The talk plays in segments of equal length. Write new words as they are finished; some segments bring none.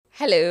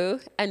Hello,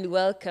 and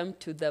welcome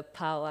to the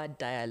Power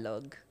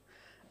Dialogue.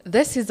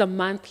 This is a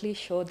monthly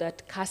show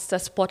that casts a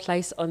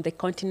spotlight on the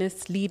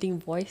continent's leading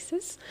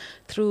voices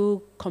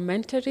through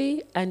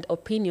commentary and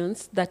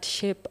opinions that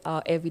shape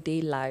our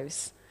everyday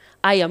lives.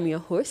 I am your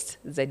host,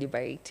 Zedi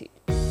Bariti.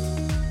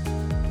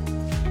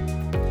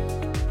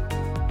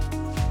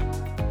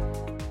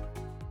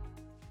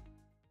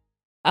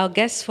 Our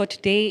guest for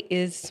today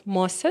is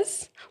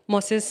Moses.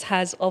 Moses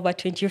has over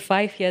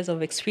 25 years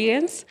of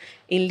experience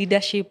in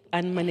leadership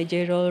and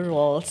managerial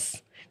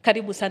roles.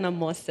 Karibu sana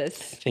Moses.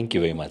 Thank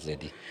you very much,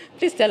 Lady.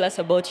 Please tell us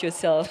about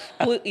yourself.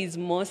 Who is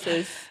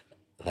Moses?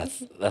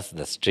 That's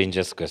the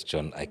strangest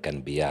question I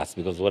can be asked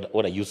because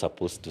what are you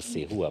supposed to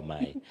say? Who am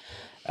I?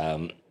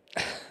 Um,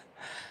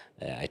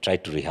 I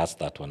tried to rehearse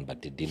that one,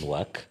 but it didn't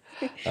work.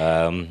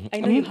 I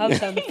know you have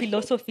some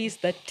philosophies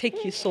that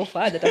take you so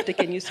far, that have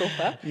taken you so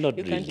far. Not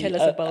You really. can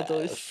tell us about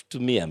those. To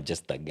me, I'm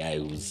just a guy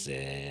who's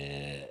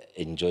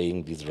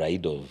enjoying this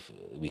ride of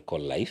we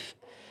call life,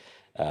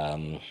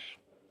 um,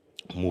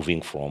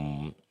 moving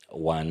from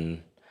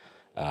one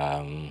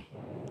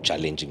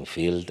challenging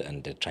field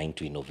and trying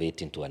to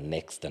innovate into a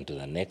next and to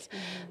the next.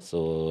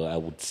 So I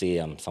would say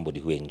I'm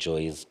somebody who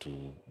enjoys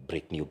to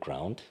break new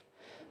ground.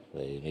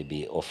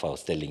 Maybe off I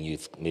was telling you,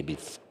 it's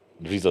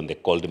the reason they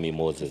called me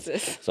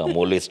Moses. So I'm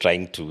always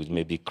trying to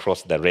maybe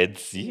cross the Red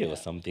Sea or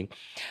something.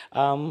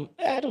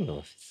 I don't know.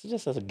 It's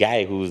just as a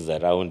guy who's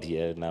around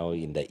here now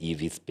in the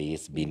EV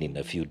space, been in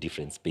a few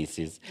different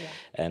spaces,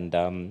 and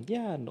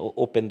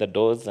open the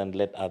doors and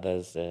let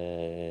others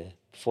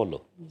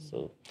follow.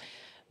 So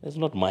there's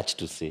not much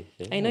to say.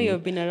 I know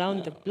you've been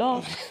around the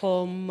block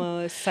from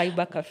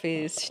cyber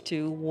cafes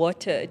to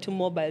water to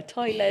mobile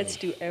toilets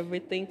to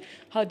everything.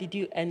 How did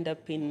you end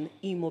up in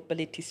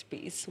e-mobility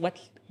space? What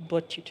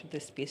brought you to the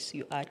space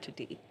you are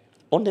today?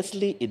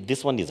 Honestly,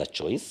 this one is a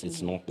choice.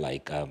 It's not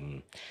like a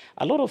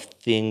lot of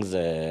things,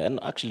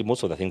 and actually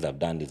most of the things I've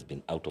done has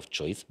been out of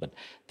choice, but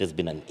there's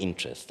been an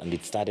interest, and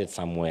it started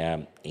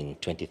somewhere in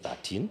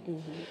 2013.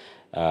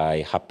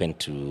 I happened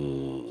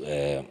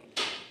to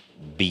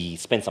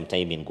spend some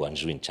time in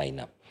Guangzhou in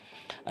China,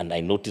 and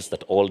I noticed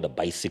that all the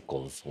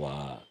bicycles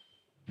were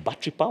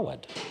battery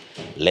powered,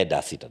 lead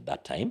acid at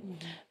that time,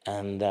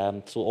 and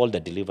so all the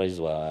deliveries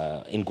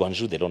were in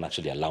Guangzhou. They don't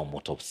actually allow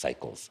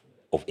motorcycles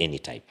of any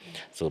type,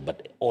 so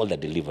but all the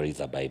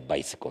deliveries are by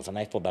bicycles, and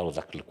I thought that was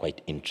actually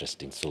quite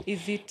interesting. So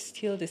Is it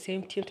still the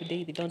same till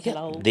today? They don't yeah,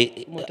 allow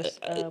they motor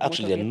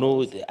actually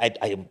no. vehicles?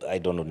 I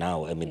don't know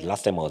now. I mean,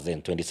 last time I was there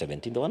in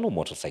 2017, there were no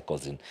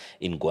motorcycles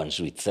in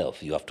Guangzhou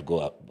itself. You have to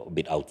go a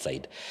bit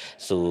outside.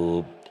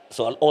 So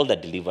all the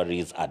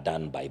deliveries are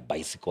done by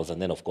bicycles, and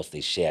then of course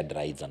they shared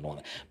rides and all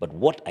that. But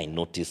what I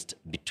noticed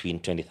between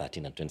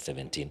 2013 and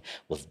 2017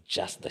 was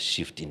just the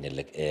shift in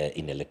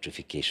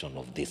electrification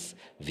of these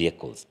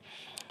vehicles.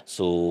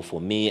 So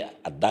for me,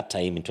 at that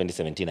time in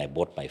 2017, I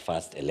bought my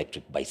first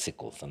electric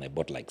bicycles, and I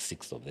bought like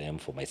 6 of them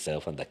for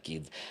myself and the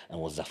kids, and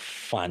it was a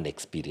fun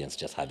experience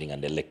just having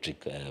an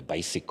electric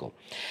bicycle.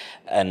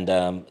 And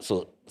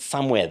so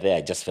somewhere there,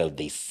 I just felt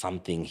there's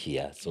something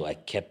here. So I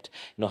kept,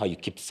 how you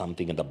keep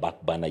something in the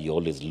back burner, you're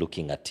always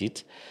looking at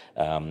it,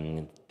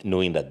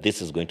 knowing that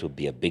this is going to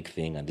be a big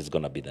thing and this is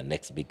going to be the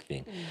next big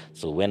thing.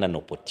 So when an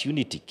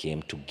opportunity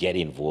came to get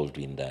involved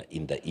in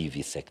the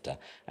EV sector,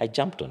 I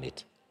jumped on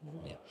it.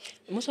 Yeah.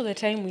 Most of the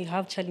time, we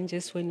have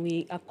challenges when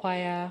we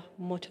acquire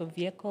motor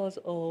vehicles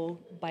or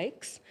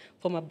bikes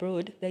from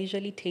abroad. They're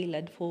usually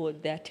tailored for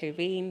their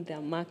terrain,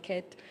 their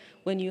market.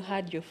 When you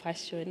had your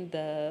first one,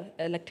 the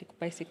electric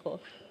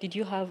bicycle, did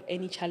you have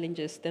any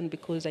challenges then?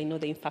 Because I know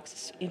the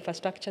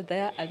infrastructure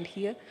there and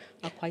here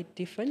are quite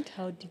different.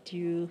 How did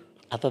you?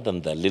 Other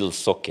than the little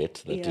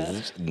socket that Yeah.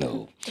 is,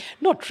 no,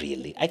 not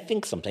really. I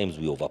think sometimes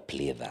we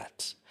overplay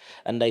that.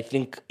 And I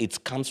think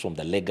it comes from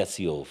the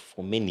legacy of,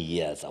 for many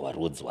years, our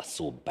roads were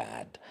so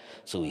bad.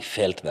 So we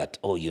felt that,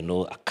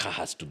 a car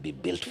has to be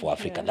built for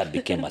Africa. Yeah. That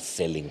became a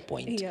selling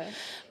point. Yeah.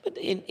 But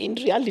in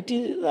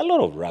reality, there's a lot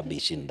of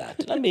rubbish in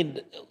that. I mean,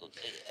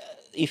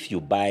 if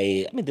you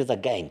buy, there's a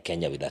guy in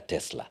Kenya with a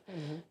Tesla.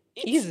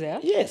 Is there?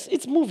 Yes,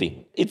 it's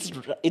moving. It's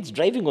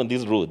driving on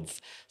these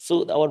roads.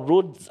 So our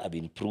roads have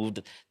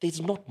improved. There's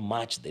not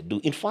much they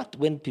do. In fact,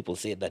 when people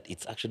say that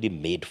it's actually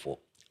made for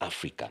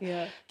Africa,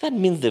 Yeah. that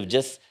means they've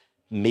just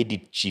made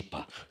it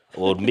cheaper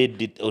or made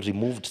it or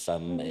removed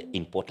some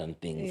important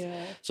things.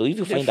 Yeah. So if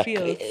you The find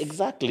fields.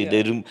 exactly,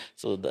 Yeah.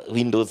 so the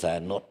windows are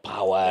not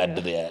powered.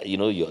 Yeah. They're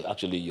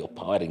you're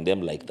powering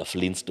them like the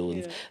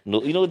Flintstones. Yeah.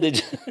 No,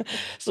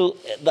 so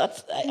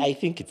I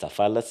think it's a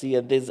fallacy.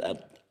 And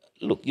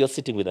look, you're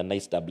sitting with a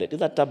nice tablet. Is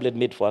that tablet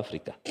made for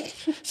Africa?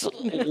 So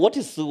what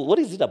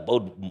is it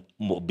about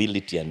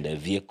mobility and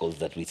vehicles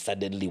that we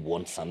suddenly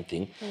want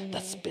something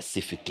that's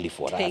specifically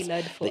for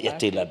Tailored us? for Yeah,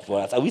 tailored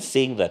for us. Are we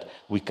saying that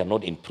we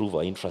cannot improve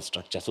our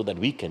infrastructure so that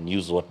we can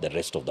use what the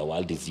rest of the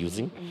world is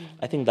using?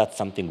 I think that's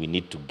something we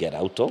need to get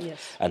out of. Yes.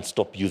 And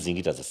stop using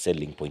it as a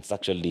selling point.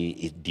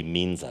 It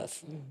demeans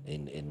us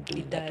in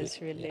doing It that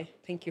does, way. really. Yeah.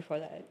 Thank you for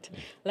that. I'd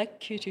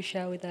like you to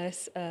share with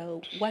us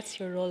what's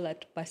your role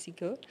at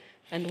Basigo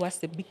And what's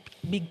the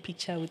big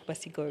picture with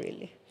Basigo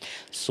really?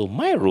 So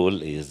my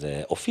role is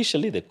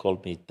officially they call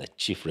me the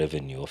Chief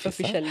Revenue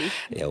Officer. Officially.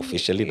 Yeah,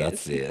 officially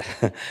that's Yes.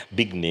 a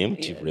big name,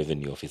 Chief Yes.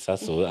 Revenue Officer.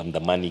 So I'm the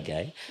money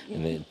guy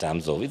in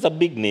terms of it's a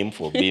big name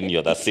for being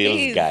you're the It sales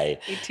is. guy.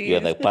 It You're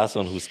is. the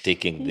person who's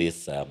taking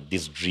this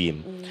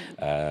dream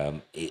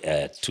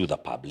to the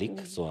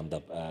public. So I'm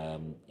the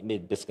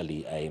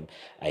basically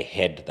I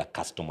head the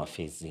customer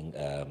facing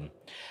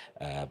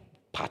uh,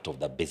 part of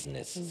the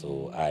business.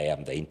 So I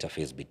am the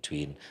interface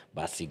between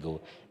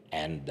Basigo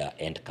and the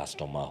end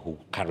customer who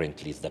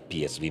currently is the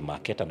PSV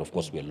market, and of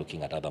course we are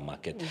looking at other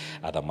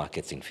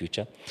markets in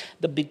future.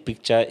 The big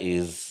picture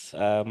is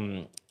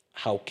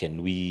how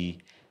can we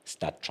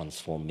start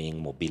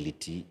transforming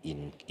mobility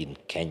in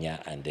Kenya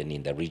and then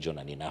in the region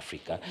and in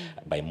Africa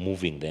by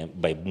moving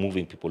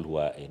people who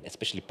are in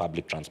especially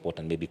public transport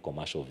and maybe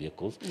commercial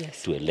vehicles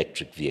Yes. to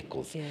electric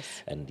vehicles. Yes.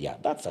 And yeah,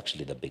 that's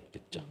actually the big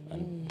picture.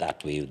 And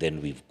that way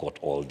then we've got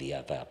all the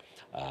other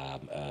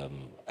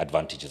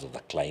advantages of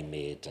the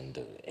climate and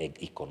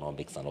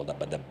economics and all that.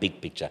 But the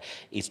big picture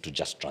is to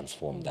just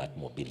transform that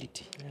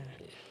mobility.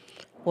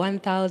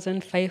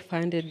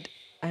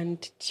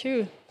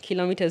 1,502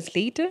 kilometers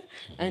later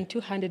and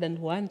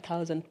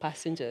 201,000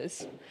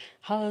 passengers.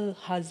 How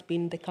has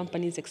been the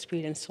company's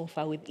experience so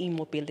far with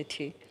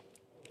e-mobility?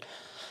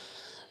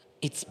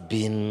 It's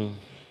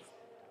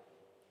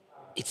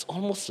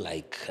almost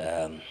like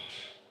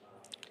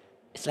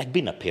it's like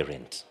being a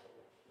parent.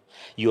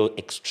 You're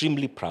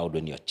extremely proud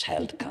when your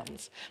child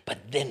comes, but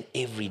then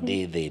every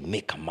day they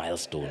make a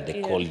milestone.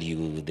 They call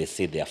you, they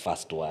say their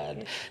first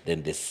word,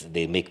 then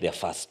they make their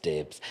first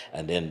steps,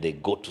 and then they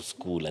go to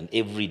school, and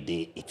every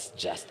day it's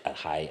just a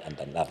high and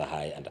another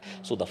high. And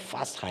so the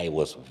first high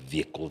was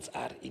vehicles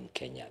are in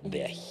Kenya.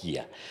 They're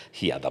here.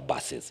 Here are the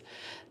buses.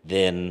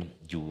 Then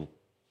you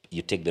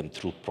take them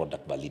through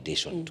product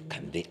validation.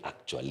 Can they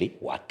actually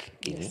work?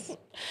 Yes.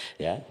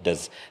 Yeah.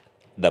 Does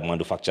the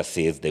manufacturer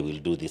says they will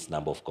do this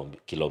number of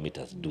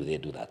kilometers? Do they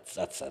do that?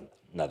 That's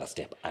another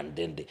step. And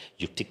then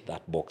you tick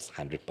that box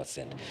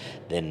 100%.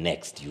 Then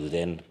next, you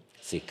then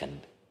say,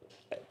 can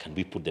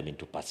we put them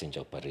into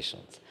passenger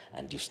operations?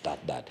 And you start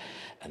that.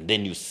 And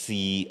then you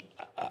see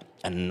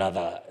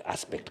another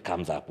aspect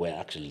comes up where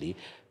actually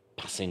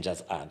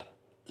passengers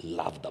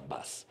love the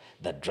bus.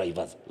 The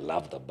drivers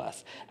love the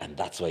bus. And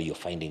that's why you're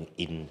finding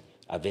in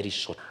a very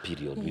short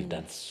period, we've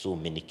done so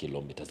many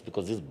kilometers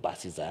because these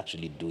buses are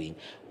actually doing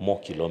more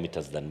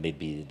kilometers than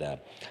maybe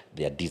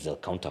their diesel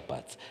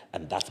counterparts.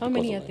 And that's How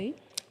because many of are they?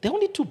 there are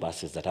only two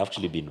buses that have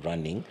actually been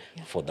running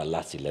for the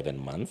last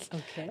 11 months.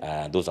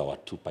 Okay. Those are our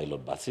two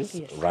pilot buses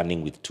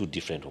running with two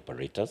different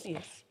operators.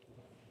 Yes.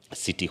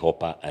 City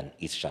Hopper and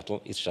East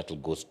Shuttle. East Shuttle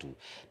goes to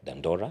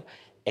Dandora.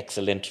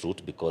 Excellent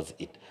route because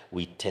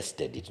we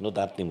tested it. You know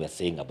that thing we're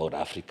saying about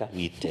Africa?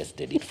 We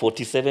tested it.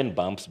 47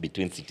 bumps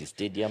between City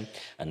Stadium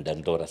and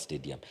Dandora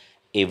Stadium.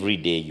 Every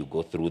day you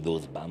go through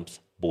those bumps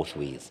both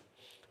ways.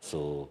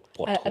 So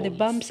Are the potholes.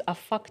 bumps a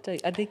factor?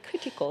 Are they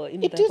critical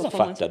in It the is a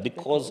performance factor of the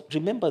because vehicle?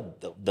 remember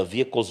the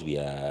vehicles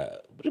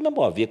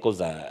remember our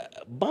vehicles are,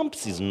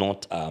 bumps is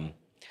not,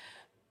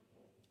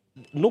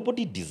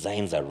 nobody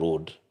designs a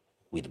road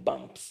with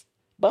bumps.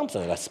 Bumps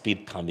are a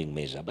speed calming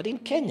measure. But in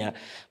Kenya,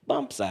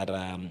 bumps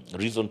are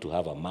reason to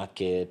have a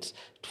market,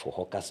 for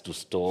hawkers to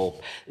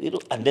stop,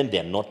 and then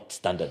they're not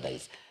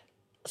standardized.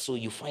 So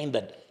you find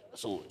that,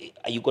 so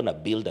are you going to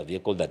build a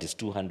vehicle that is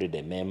 200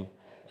 mm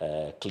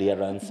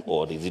clearance,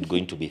 or is it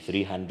going to be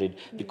 300?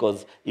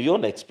 Because if you're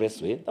on the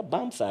expressway, the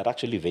bumps are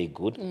actually very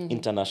good,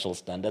 international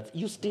standards.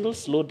 You still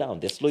slow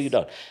down, they slow you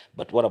down.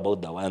 But what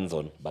about the ones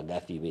on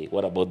Bagathi Way?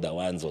 What about the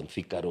ones on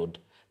Thika Road?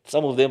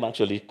 Some of them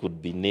actually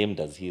could be named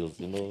as hills,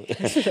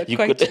 They're you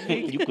quite could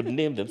big. you could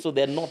name them. So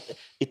they're not.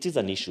 It is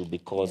an issue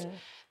because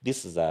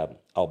this is our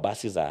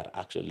buses are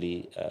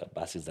actually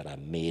buses that are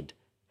made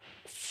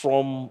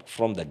from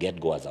the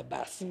get-go as a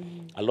bus.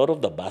 A lot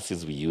of the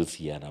buses we use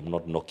here, and I'm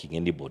not knocking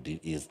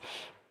anybody,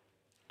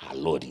 are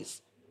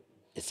lorries.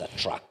 It's a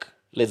truck.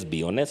 Let's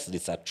be honest,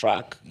 it's a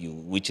truck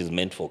which is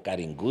meant for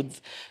carrying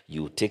goods.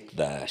 You take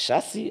the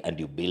chassis and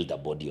you build a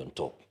body on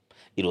top.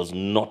 It was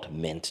not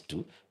meant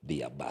to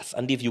be a bus.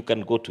 And if you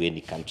can go to any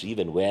country,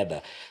 even where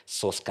the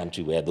source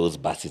country where those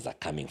buses are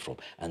coming from,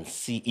 and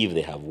see if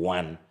they have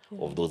one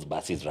of those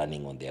buses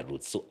running on their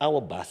routes. So our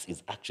bus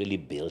is actually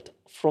built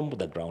from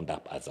the ground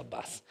up as a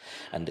bus.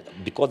 And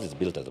because it's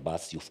built as a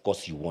bus, of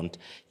course you want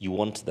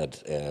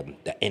that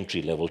the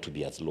entry level to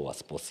be as low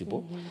as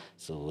possible.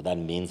 So that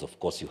means, of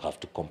course, you have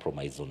to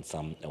compromise on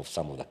some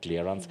of the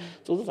clearance.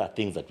 So those are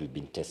things that we've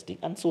been testing.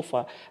 And so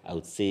far, I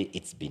would say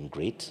it's been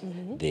great.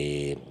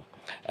 They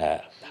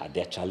had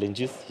their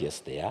challenges, yes,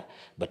 they are.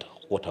 But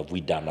what have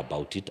we done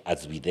about it?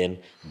 As we then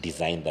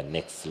design the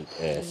next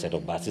set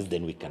of buses,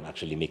 then we can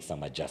actually make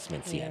some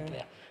adjustments here and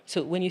there.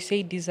 So when you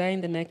say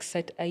design the next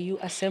set, are you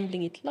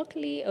assembling it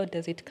locally or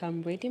does it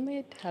come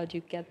ready-made? How do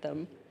you get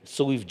them?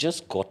 So we've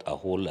just got a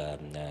whole,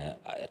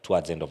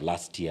 towards the end of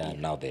last year,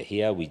 and now they're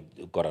here. We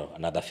got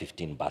another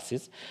 15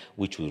 buses,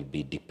 which we'll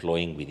be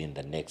deploying within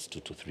the next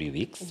 2 to 3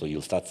 weeks. So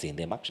you'll start seeing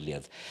them actually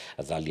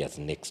as early as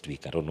next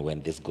week. I don't know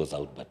when this goes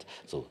out, but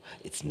so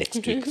it's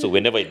next week. So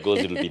whenever it goes,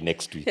 it'll be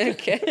next week.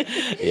 Okay.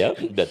 Yeah,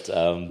 but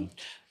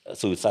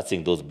so we start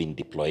seeing those being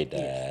deployed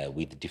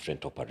with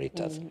different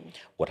operators.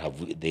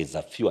 There's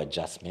a few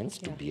adjustments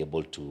to be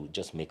able to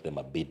just make them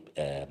a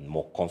bit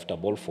more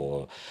comfortable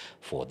for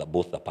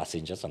both the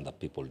passengers and the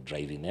people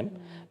driving them.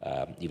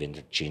 Even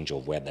the change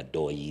of where the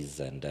door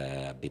is and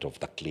a bit of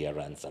the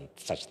clearance and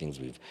such things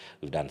we've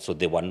done. So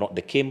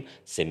they came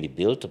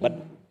semi-built, but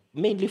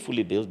mainly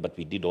fully built, but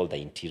we did all the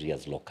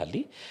interiors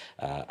locally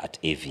at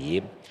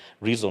AVA.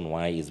 Reason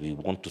why is we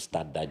want to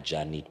start that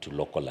journey to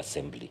local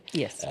assembly.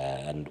 Yes.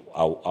 And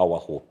our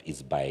hope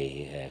is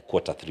by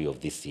Q3 of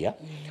this year,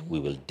 we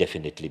will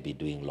definitely be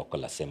doing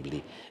local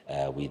assembly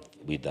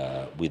with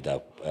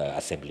the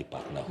assembly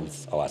partner,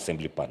 who's our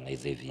assembly partner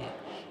is AVA.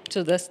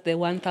 So that's the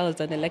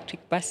 1,000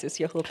 electric buses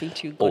you're hoping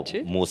to go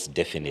to? Most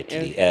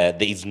definitely. There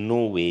is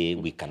no way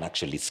we can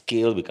actually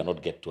scale. We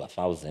cannot get to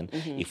 1,000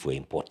 if we're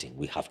importing.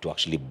 We have to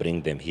actually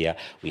bring them here.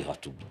 We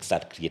have to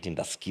start creating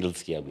the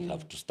skills here. We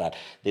have to start.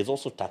 There's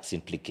also tax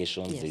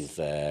implications. Yes.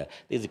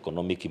 There's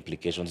economic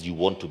implications. You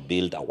want to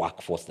build a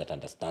workforce that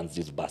understands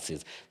these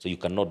buses. So you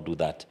cannot do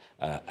that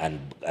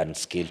and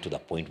scale to the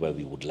point where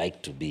we would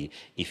like to be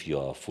if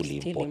you're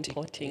fully Still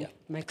importing. Yeah,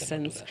 Makes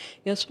cannot do sense. that.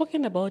 You've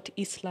spoken about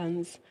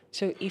Eastlands.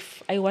 So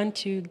if I want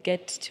to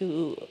get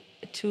to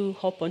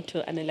hop onto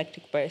an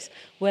electric bus,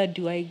 where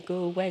do I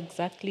go? Where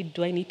exactly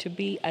do I need to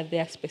be? Are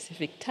there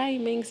specific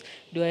timings?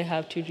 Do I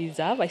have to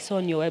reserve? I saw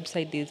on your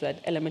website there's an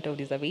element of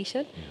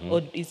reservation,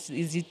 or is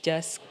it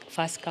just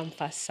fast come,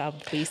 fast serve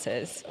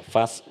basis?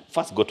 First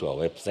go to our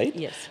website.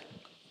 Yes.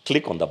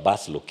 Click on the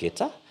bus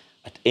locator.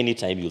 At any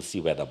time, you'll see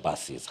where the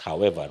bus is.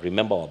 However,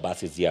 remember our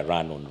buses here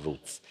run on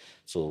routes.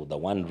 So the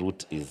one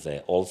route is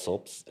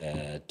Allsops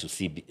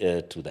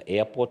to the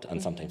airport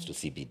and sometimes to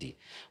CBD.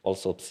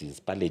 Allsops is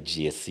Pale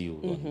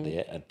GSU on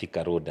there, and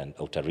Thika Road and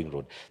Outer Ring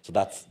Road. So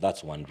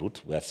that's one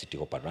route where City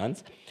Hopper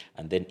runs.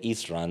 And then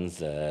East runs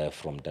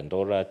from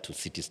Dandora to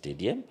City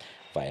Stadium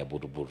via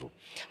Buruburu.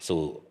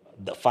 So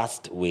the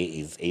first way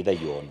is either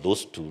you're on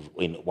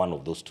in one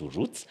of those two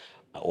routes,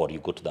 or you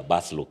go to the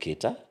bus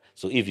locator.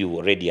 So if you're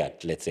already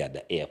let's say, at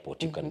the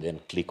airport, you can then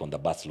click on the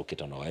bus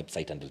locator on our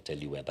website and it'll tell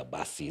you where the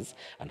bus is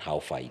and how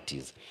far it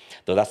is.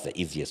 So that's the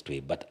easiest way.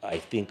 But I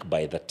think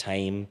by the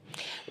time,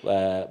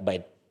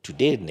 by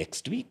today,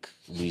 next week,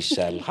 we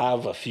shall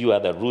have a few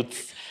other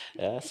routes.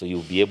 So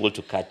you'll be able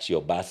to catch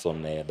your bus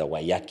on the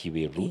Wayaki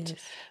Way route,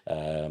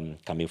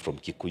 coming from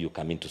Kikuyu,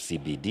 coming to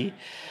CBD.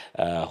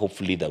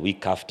 Hopefully the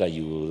week after,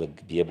 you will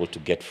be able to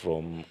get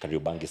from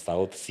Kariobangi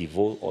South,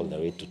 Sivo, all the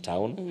way to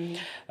town.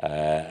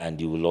 And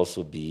you will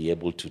also be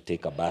able to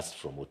take a bus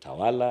from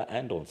Utawala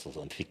and also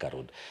on Thika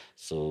Road.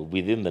 So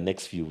within the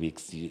next few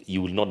weeks,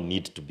 you will not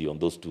need to be on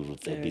those two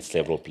routes. There'll be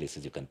several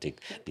places you can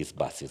take these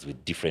buses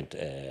with different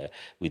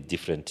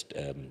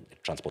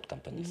transport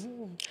companies.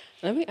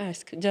 Let me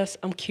ask,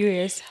 I'm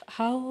curious,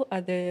 how are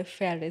the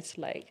fare rates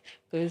like?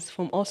 Because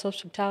from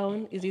Allsops to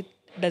town,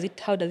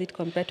 how does it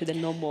compare to the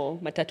normal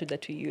matatu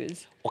that we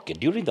use? Okay,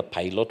 during the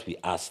pilot, we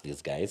asked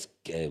these guys,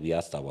 we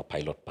asked our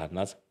pilot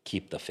partners,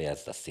 keep the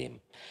fares the same.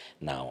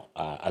 Now,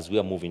 as we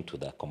are moving to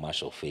the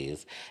commercial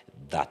phase,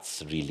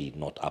 that's really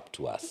not up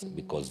to us,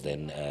 because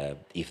then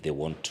if they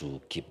want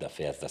to keep the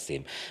fares the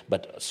same.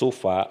 But so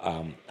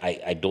far,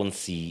 I don't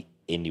see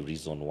any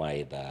reason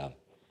why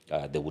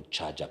they would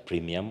charge a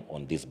premium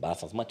on this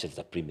bus as much as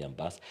a premium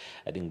bus.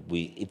 I think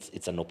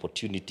it's an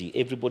opportunity.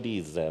 Everybody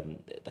is the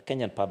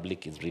Kenyan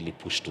public is really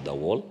pushed to the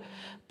wall.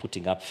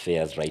 Putting up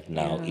fares right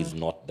now is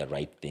not the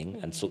right thing.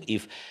 And so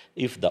if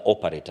the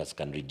operators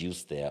can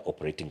reduce their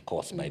operating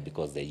costs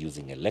because they're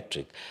using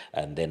electric,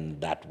 and then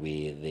that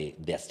way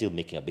they're still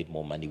making a bit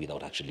more money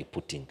without actually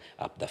putting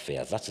up the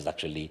fares. That is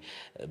actually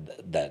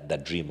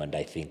the dream, and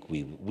I think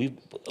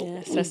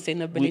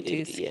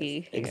sustainability is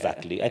key.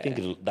 Exactly. I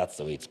think that's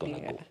the way it's gonna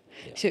go.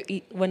 Yeah. So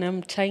when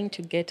I'm trying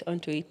to get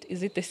onto it,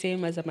 is it the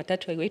same as a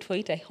matatu? I wait for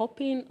it, I hop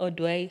in, or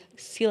do I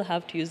still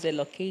have to use the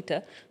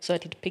locator so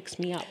that it picks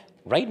me up?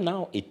 Right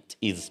now, it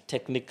is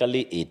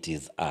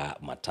a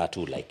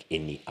matatu like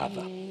any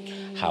other.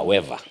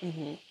 However,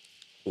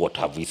 what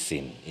have we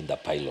seen in the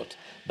pilot?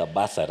 The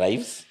bus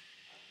arrives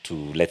to,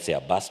 let's say,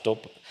 a bus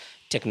stop.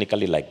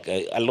 Technically, like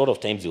a lot of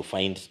times you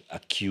find a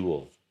queue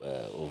of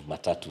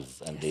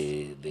matatus, and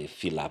they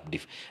fill up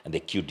and they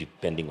queue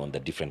depending on the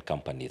different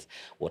companies.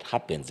 What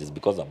happens is,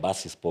 because the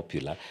bus is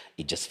popular,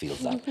 it just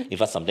fills up. In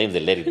fact, sometimes they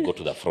let it go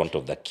to the front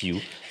of the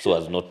queue so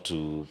as not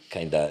to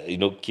kind of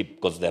keep,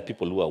 because there are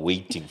people who are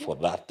waiting for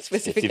that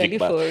Specifically specific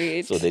bus. for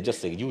it. So they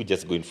just say, you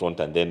just go in front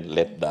and then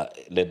let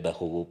the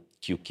whole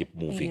queue keep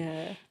moving.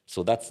 Yeah.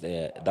 So that's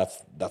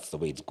the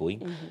way it's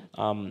going.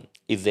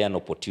 Is there an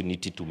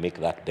opportunity to make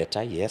that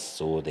better? Yes.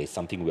 So there's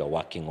something we are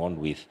working on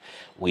with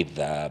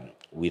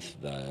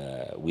with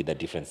the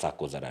different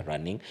circles that are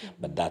running.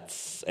 But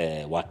that's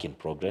work in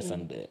progress,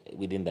 and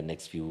within the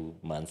next few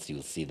months,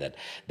 you'll see that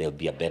there'll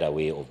be a better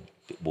way of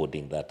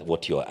boarding that,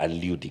 what you're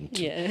alluding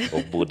to, Yeah.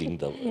 of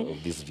boarding of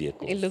these I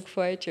vehicles. look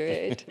forward to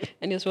it.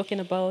 And he was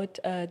talking about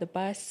the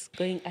bus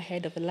going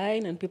ahead of the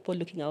line and people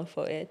looking out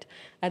for it.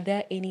 Are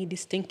there any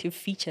distinctive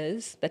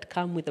features that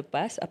come with the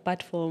bus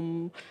apart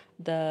from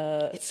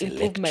the It's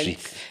improvements?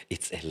 electric.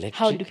 It's electric.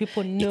 How do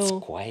people know? It's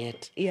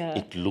quiet. Yeah.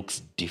 It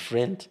looks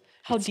different.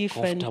 How It's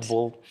different?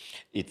 comfortable.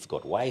 It's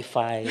got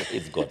Wi-Fi.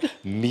 It's got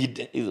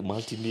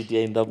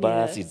multimedia in the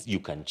bus. Yeah. You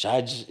can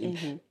charge.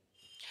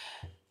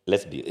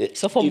 Let's be.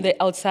 So from the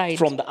outside,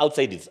 From the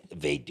outside, it's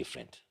very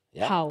different.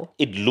 Yeah. how?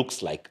 It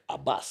looks like a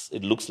bus.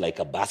 It looks like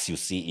a bus you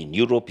see in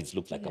Europe. It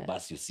looks like a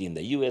bus you see in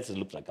the US. It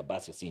looks like a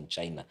bus you see in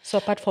China. So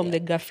apart from the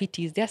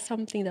graffitis, there's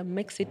something that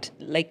makes it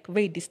like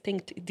very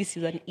distinct. This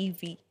is an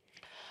EV.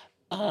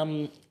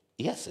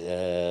 Yes,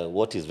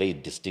 what is very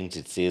distinct,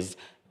 it says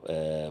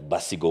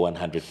Basigo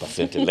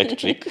 100%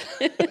 electric.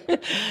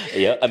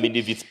 Yeah, I mean,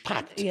 if it's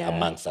packed Yeah.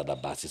 amongst other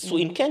buses. So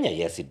in Kenya,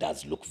 yes, it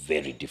does look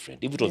very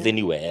different. If it was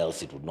anywhere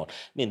else, it would not. I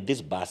mean,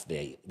 this bus,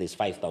 there's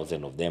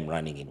 5,000 of them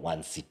running in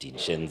one city in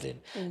Shenzhen,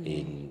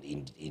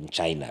 in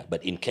China.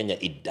 But in Kenya,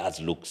 it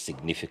does look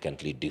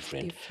significantly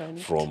different.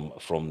 From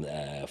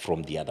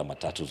the other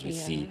matatus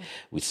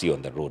we see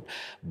on the road.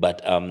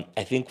 But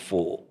I think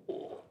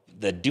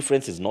the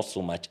difference is not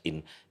so much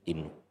in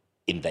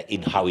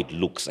how it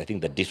looks. I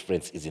think the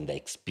difference is in the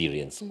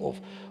experience of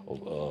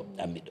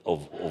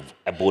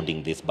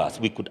boarding this bus.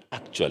 We could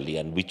actually,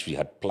 and which we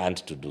had planned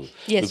to do.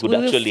 Yes, we we could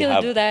will actually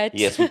still do that.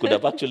 Yes, we could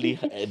have actually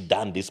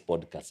done this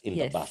podcast in the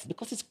Yes. bus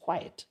because it's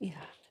quiet. Yeah.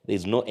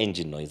 There's no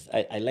engine noise.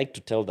 I like to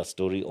tell the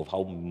story of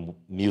how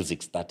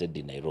music started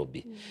in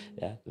Nairobi.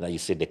 Yeah, that you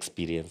said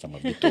experience. I'm a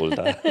bit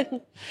older.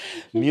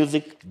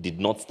 Music did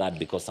not start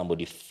because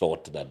somebody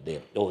thought that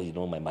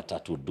my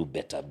matatu would do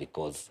better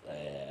because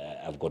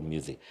I've got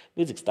music.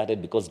 Music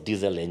started because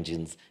diesel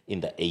engines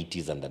in the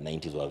 80s and the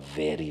 90s were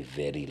very,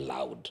 very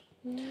loud.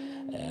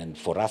 And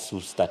for us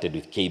who started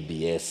with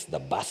KBS, the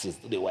buses,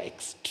 they were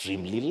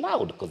extremely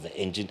loud because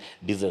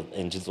diesel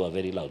engines were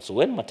very loud. So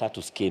when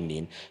matatus came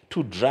in,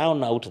 to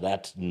drown out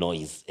that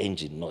noise,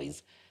 engine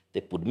noise,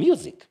 they put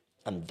music.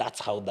 And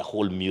that's how the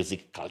whole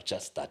music culture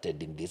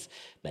started in this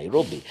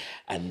Nairobi.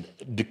 And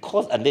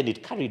then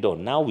it carried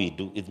on. Now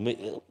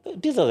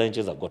diesel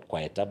engines have got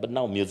quieter, but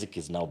now music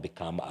has now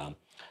become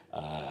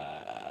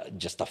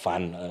just a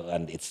fun,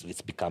 and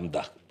it's become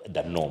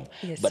the norm.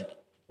 Yes. But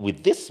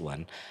with this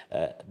one,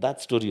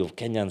 that story of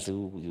Kenyans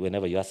who,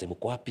 whenever you ask them,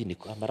 "Uko wapi?"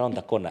 I'm around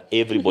the corner,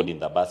 everybody in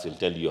the bus will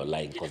tell you you're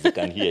lying because they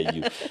can hear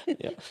you.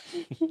 Yeah.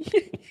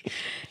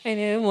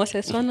 And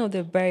Moses, one of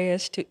the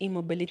barriers to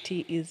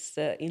e-mobility is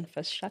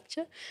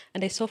infrastructure.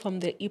 And I saw from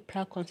the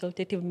IPRA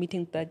consultative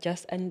meeting that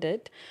just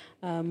ended,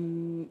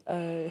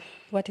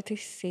 what did they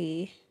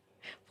say?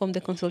 From the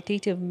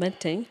consultative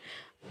meeting,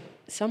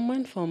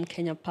 someone from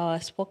Kenya Power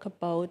spoke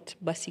about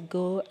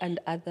Basigo and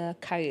other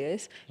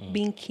carriers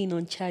being keen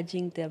on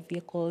charging their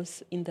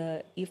vehicles in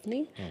the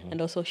evening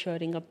and also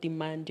shoring up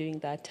demand during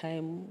that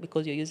time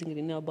because you're using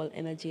renewable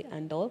energy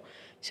and all.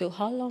 So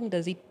how long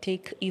does it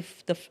take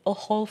if the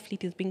whole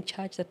fleet is being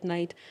charged at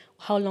night?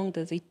 How long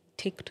does it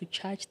take to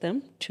charge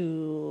them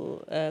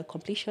to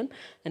completion?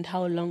 And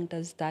how long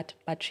does that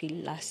battery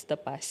last the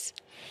bus?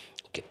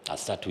 Okay, I'll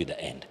start with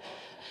the end.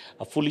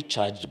 A fully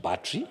charged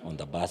battery on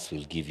the bus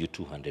will give you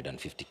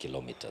 250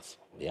 kilometers.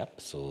 Yeah,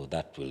 so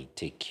that will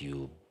take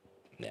you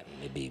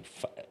maybe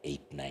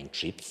 8-9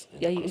 trips.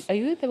 Are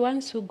you the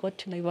ones who got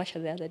to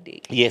Naivasha the other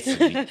day? Yes,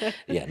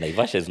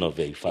 Naivasha is not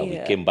very far.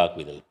 Yeah. We came back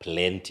with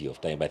plenty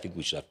of time. I think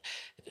we should have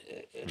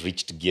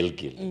reached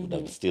Gilgil. Would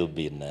have still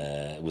been,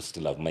 we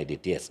still have made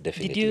it. Yes,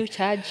 definitely. Did you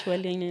charge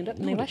while in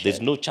Naivasha?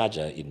 There's no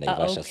charger in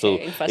Naivasha,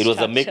 okay. so it was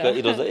a make.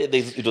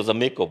 Infrastructure. It was a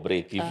make or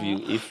break.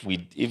 If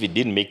it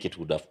didn't make it,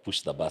 would have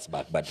pushed the bus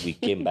back. But we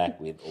came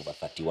back with over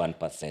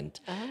 31%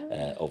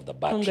 of the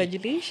battery.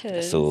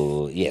 Congratulations.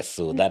 So yes,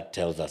 so that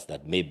tells us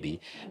that maybe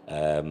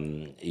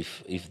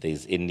if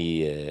there's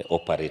any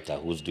operator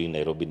who's doing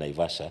Nairobi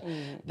Naivasha,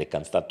 they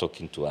can start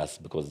talking to us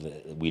because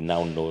we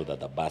now know that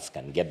the bus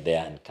can get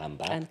there and come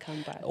back.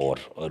 Or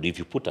if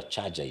you put a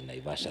charger in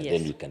Naivasha,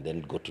 then you can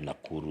then go to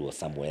Nakuru or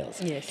somewhere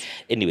else. Yes.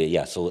 Anyway,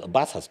 yeah, so a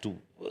bus has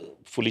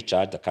fully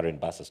charged, the current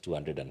bus has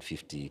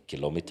 250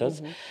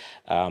 kilometers.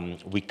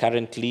 We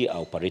currently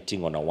are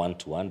operating on a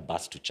one-to-one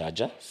bus to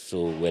charger.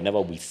 So whenever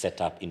we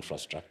set up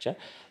infrastructure,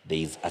 there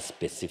is a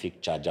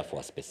specific charger for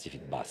a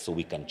specific bus. So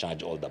we can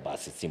charge all the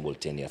buses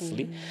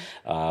simultaneously.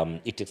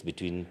 It takes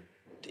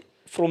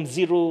from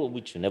zero,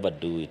 which you never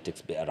do, it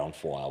takes around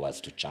 4 hours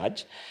to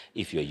charge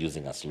if you're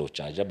using a slow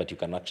charger, but you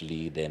can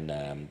actually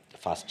then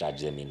fast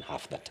charge them in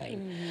half the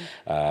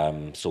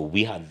time. So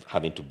we are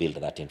having to build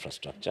that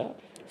infrastructure.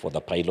 For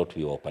the pilot,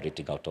 we were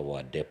operating out of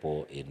our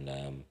depot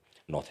in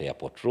North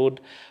Airport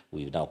Road.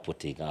 We're now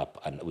putting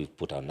up, and we've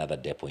put another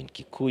depot in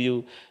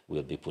Kikuyu.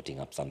 We'll be putting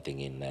up something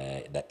in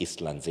the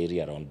Eastlands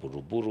area around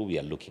Buruburu. We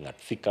are looking at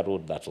Thika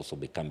Road. That's also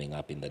be coming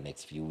up in the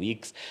next few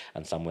weeks,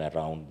 and somewhere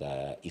around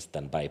the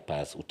Eastern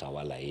Bypass,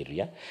 Utawala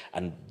area.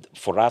 And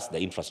for us, the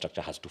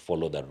infrastructure has to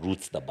follow the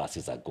routes the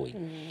buses are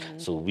going.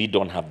 So we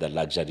don't have the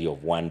luxury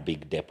of one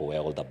big depot where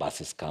all the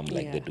buses come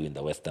like they do in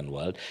the Western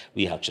world.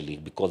 We actually,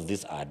 because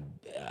these are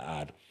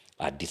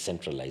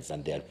decentralized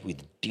and they are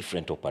with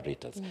different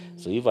operators.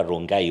 So if a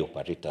Rongai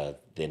operator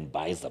then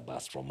buys the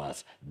bus from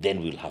us,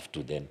 then we'll have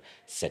to then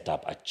set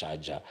up a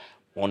charger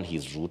on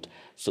his route.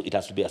 So it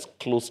has to be as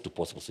close to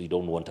possible. So you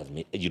don't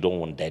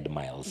want dead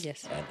miles.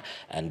 Yes.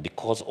 And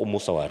because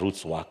almost our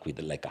routes work with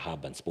like a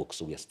hub and spoke,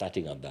 so we are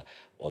starting on the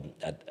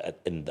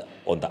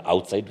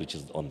outside, which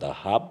is on the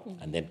hub,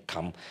 and then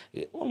come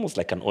almost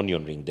like an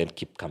onion ring, then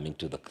keep coming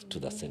to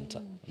the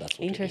center. That's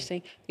what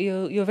Interesting.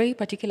 You're very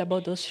particular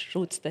about those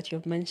routes that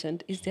you've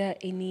mentioned. Is there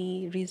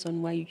any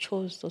reason why you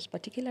chose those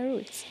particular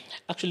routes?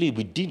 Actually,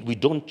 we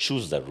don't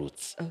choose the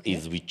routes. Okay.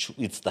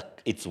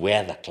 It's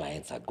where the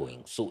clients are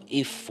going. So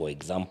if, for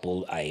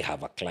example, I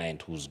have a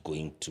client who's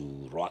going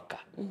to Ruaka,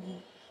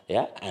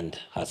 and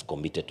has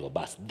committed to a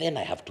bus, then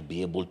I have to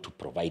be able to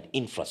provide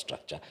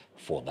infrastructure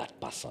for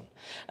that person.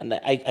 And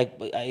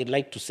I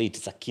like to say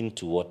it's akin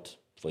to what,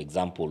 for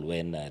example,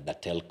 when the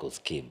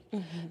telcos came,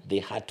 they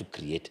had to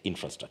create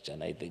infrastructure.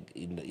 And I think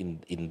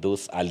in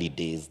those early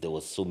days, there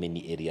was so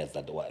many areas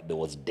there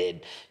was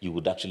dead. You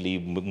would actually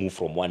move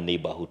from one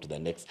neighborhood to the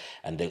next,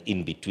 and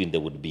in between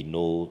there would be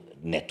no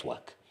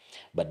network.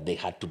 But they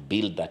had to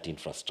build that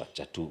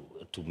infrastructure to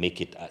make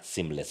it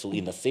seamless. So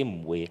in the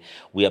same way,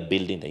 we are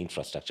building the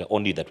infrastructure,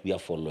 only that we are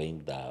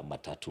following the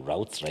Matatu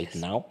routes right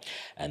now.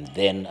 And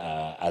then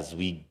as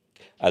we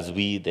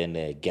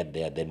then get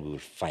there, then we will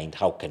find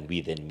how can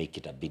we then make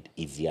it a bit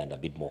easier and a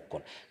bit more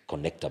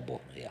connectable.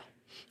 Yeah.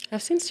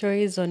 I've seen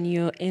stories on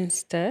your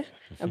Insta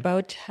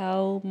about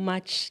how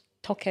much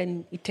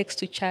token it takes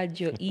to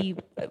charge your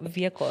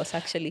vehicles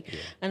actually.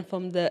 And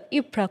from the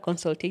IPRA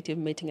consultative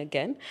meeting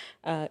again,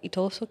 it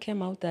also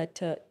came out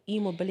that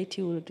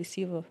e-mobility will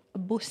receive a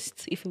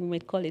boost, if we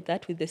might call it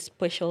that, with the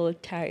special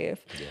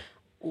tariff.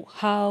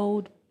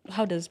 How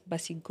does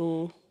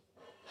Basigo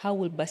how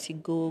will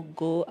Basigo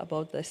go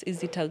about this?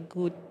 Is it a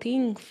good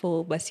thing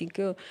for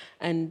Basigo?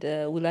 And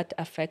will that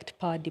affect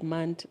power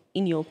demand,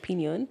 in your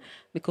opinion?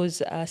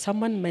 Because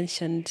someone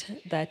mentioned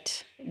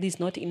that there's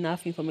not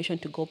enough information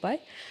to go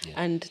by,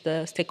 and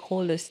the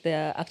stakeholders, they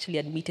are actually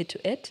admitted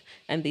to it,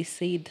 and they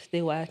said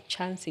they were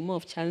more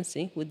of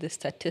chancing with the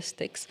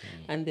statistics,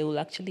 and they will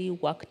actually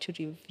work to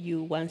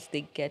review once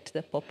they get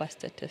the proper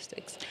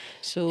statistics.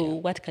 So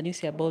what can you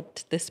say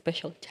about the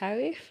special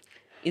tariff?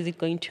 Is it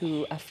going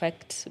to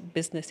affect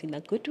business in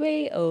a good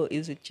way, or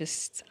is it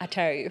just a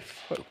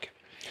tariff? Okay.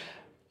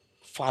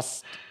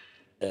 First,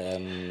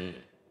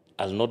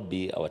 I'll not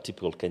be our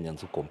typical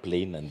Kenyans who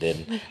complain, and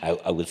then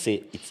I will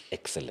say it's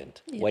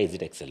excellent. Why is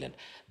it excellent?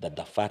 That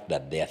the fact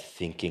that they are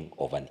thinking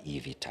of an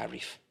EV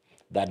tariff,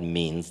 that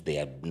means they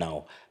are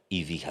now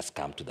EV has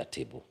come to the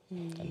table.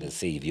 And they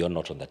say, if you're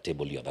not on the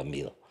table, you're the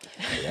meal.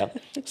 Yeah.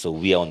 So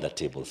we are on the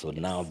table. So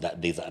now that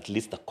there's at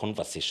least the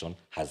conversation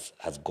has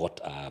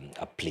got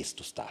a place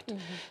to start.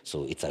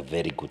 So it's a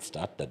very good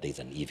start that there's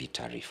an EV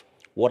tariff.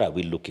 What are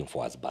we looking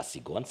for as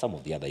Basigo and some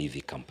of the other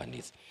EV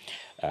companies?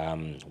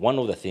 One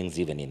of the things,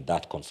 even in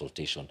that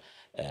consultation,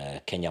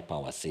 Kenya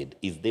Power said,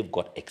 is they've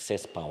got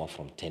excess power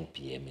from 10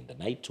 p.m. in the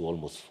night to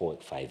almost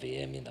 5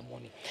 a.m. in the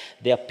morning.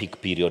 Their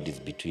peak period is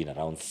between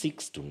around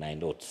 6 to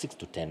 9 or 6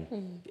 to 10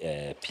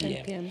 p.m.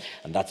 10 p.m.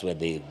 And that's where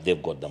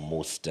they've got the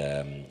most,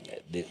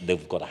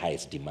 they've got the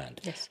highest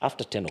demand. Yes.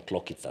 After 10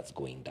 o'clock, it starts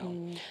going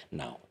down.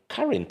 Now,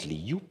 currently,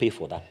 you pay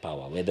for that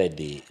power, whether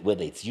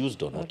it's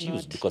used or not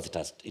used, because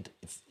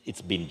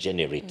it's been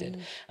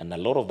generated. And a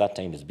lot of that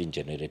time is being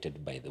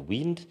generated by the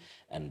wind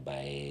and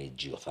by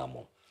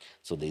geothermal.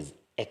 So there's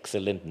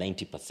excellent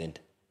 90%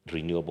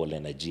 renewable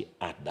energy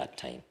at that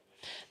time.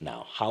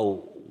 Now,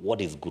 what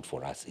is good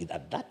for us is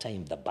at that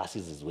time, the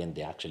buses is when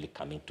they're actually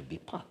coming to be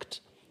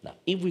parked. Now,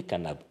 if we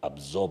can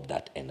absorb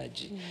that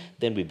energy,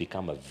 then we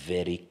become a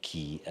very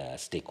key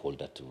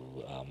stakeholder to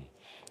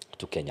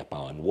Kenya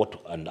Power.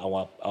 And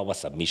our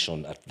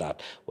submission at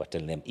that, we're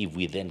telling them if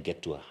we then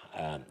get to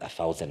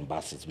 1,000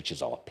 buses, which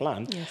is our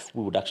plan,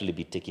 we would actually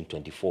be taking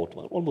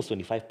almost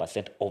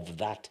 25% of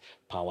that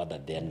power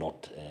that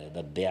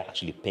they're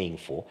actually paying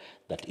for,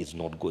 that's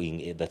not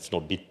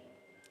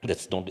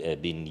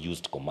being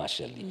used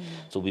commercially.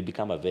 So we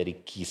become a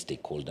very key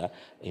stakeholder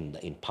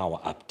in power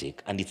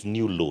uptake, and it's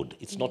new load.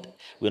 It's not,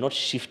 we're not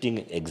shifting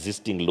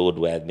existing load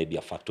where maybe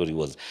a factory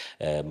was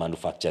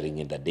manufacturing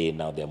in the day,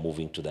 now they're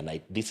moving to the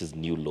night. This is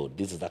new load.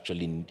 This is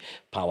actually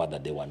power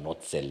that they were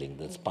not selling.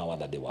 That's power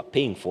that they were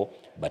paying for,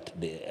 but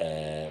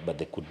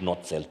they could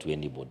not sell to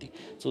anybody.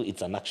 So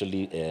it's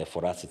actually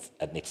for us, it's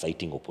an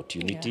exciting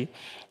opportunity.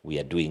 We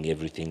are doing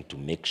everything to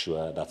make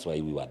sure. That's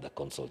why we were at the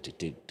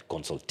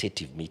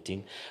consultative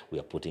meeting. We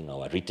are putting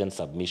our written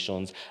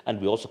submissions,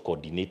 and we're also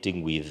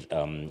coordinating with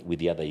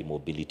the other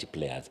e-mobility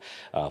players.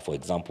 For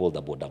example,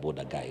 the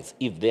boda guys.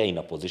 If they're in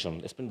a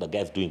position, especially the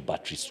guys doing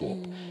battery swap,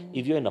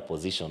 if you're in a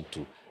position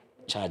to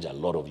charge a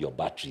lot of your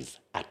batteries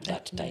at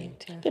that time,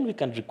 night, yeah. then we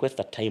can request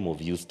a time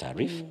of use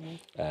tariff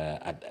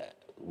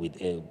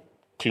with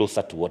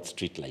closer to what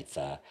streetlights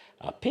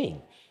are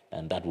paying,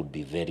 and that would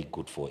be very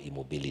good for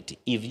e-mobility.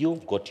 If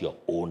you've got your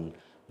own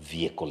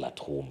vehicle at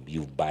home,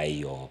 you buy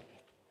your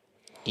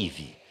EV.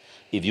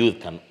 If you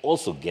can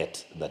also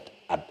get that,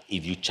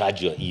 if you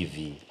charge your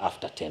EV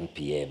after 10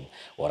 p.m.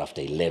 or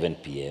after 11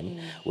 p.m.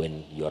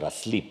 when you're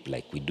asleep,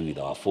 like we do with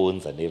our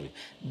phones and everything,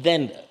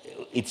 then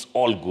it's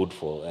all good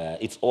for,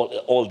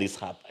 all this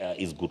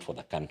is good for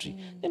the country.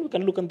 Then we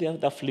can look on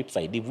the flip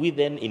side. If we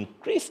then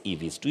increase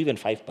EVs to even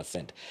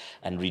 5%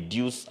 and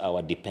reduce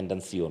our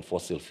dependency on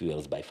fossil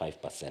fuels by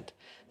 5%,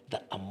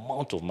 the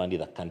amount of money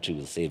the country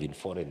will save in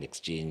foreign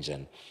exchange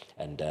and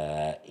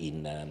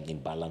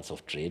in balance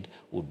of trade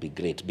would be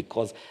great,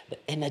 because the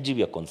energy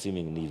we are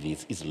consuming in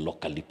EVs is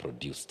locally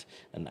produced.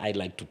 And I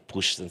like to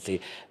push and say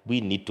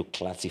we need to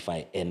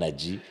classify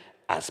energy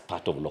as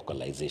part of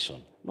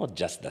localization, not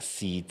just the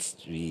seats,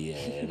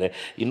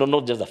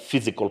 not just the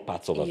physical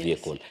parts of a Yes.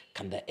 vehicle.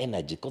 Can the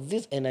energy, because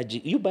this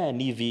energy, you buy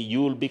an EV,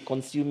 you will be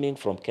consuming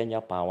from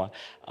Kenya Power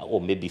or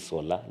maybe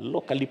solar,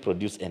 locally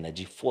produced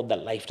energy for the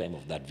lifetime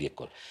of that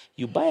vehicle.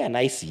 You buy an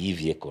ICE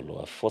vehicle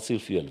or a fossil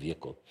fuel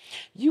vehicle,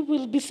 you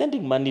will be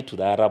sending money to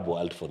the Arab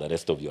world for the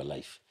rest of your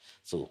life.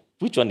 So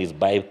which one is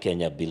buy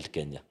Kenya, build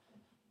Kenya?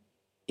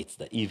 It's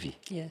the EV.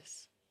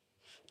 Yes.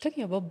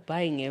 Talking about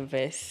buying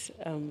EVs,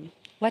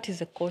 what is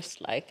the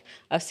cost like?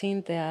 I've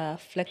seen there are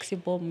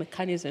flexible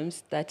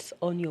mechanisms that's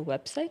on your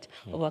website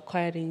of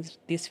acquiring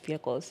these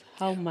vehicles.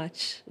 How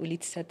much will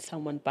it set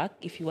someone back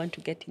if you want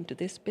to get into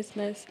this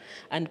business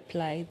and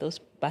apply those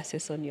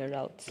buses on your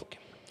routes? Okay.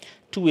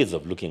 Two ways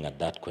of looking at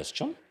that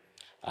question.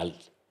 I'll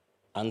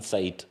answer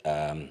it.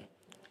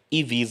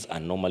 EVs are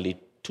normally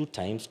 2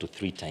 times to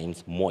 3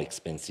 times more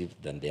expensive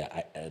than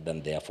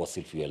their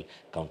fossil fuel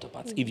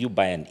counterparts. If you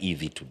buy an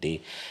EV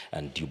today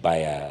and you buy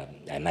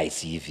an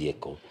ICE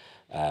vehicle,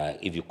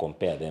 if you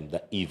compare them,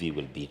 the EV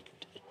will be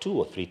 2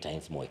 or 3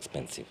 times more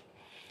expensive.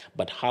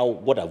 But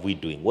what are we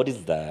doing? What is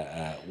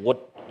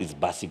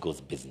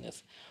Basigo's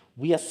business?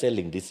 We are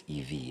selling this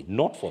EV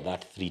not for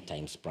that 3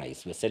 times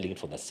price. We're selling it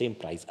for the same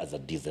price as a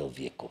diesel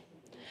vehicle.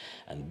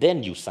 And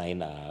then you sign,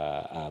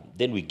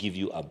 then we give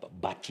you a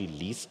battery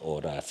lease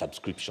or a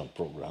subscription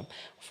program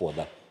for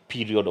a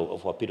period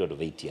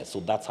of 8 years. So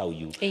that's how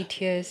you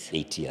 8 years.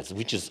 8 years,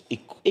 which is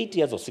 8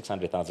 years of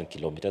 600,000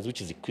 kilometers,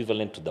 which is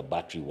equivalent to the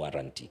battery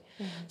warranty.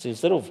 So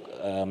instead of,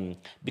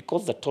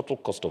 because the total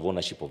cost of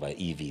ownership of an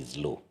EV is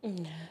low,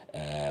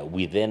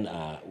 we then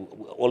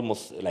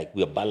almost like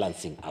we are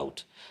balancing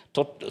out.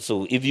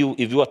 So if you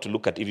were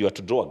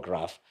to draw a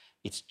graph,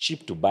 it's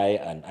cheap to buy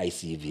an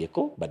ICE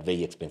vehicle, but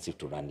very expensive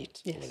to run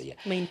it. Yes.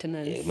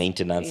 Maintenance.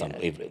 Maintenance Yeah.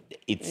 and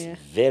it's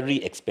very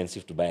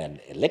expensive to buy an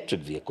electric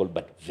vehicle,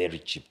 but very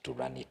cheap to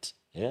run it.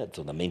 Yeah,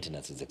 so the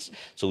maintenance is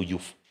so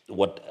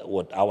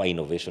what our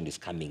innovation is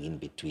coming in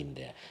between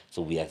there.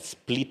 So we are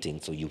splitting.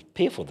 So you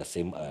pay for the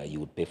same. You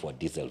would pay for a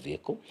diesel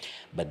vehicle,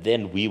 but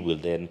then we will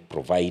then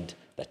provide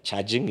the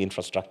charging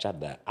infrastructure,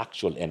 the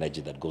actual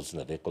energy that goes in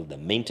the vehicle, the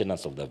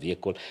maintenance of the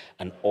vehicle,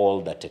 and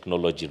all the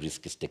technology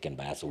risk is taken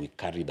by us. So we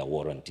carry the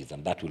warranties,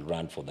 and that will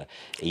run for the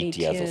 8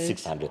 years or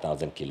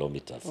 600,000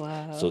 kilometers.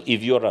 Wow. So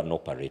if you're an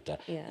operator,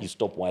 Yeah. you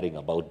stop worrying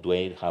about, do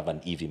I have an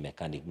EV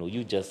mechanic? No,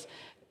 you just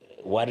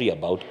worry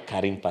about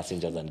carrying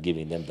passengers and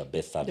giving them the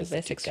best service The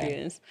best that you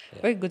experience.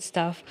 can. Very good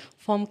stuff.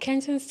 From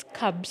Kenyan's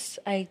cabs,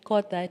 I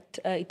got that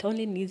it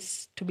only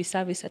needs to be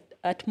serviced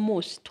at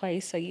most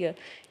twice a year.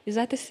 Is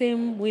that the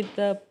same with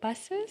the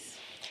buses?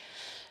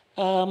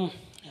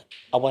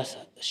 Our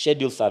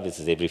scheduled service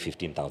is every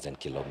 15,000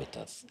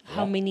 kilometers.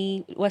 How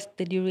many? What's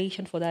the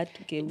duration for that?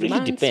 Okay, It really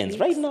months, depends.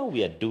 weeks? Right now,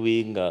 we are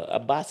doing, a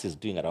bus is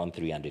doing around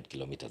 300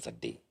 kilometers a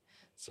day.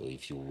 So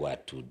if you were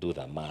to do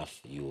the math,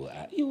 you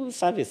will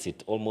service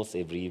it almost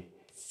every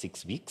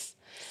 6 weeks.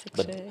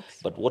 6 weeks.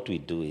 But what we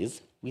do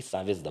is we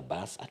service the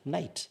bus at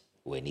night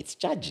when it's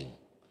charging,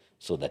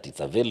 so that it's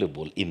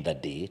available in the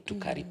day to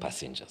carry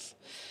passengers,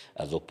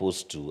 as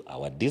opposed to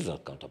our diesel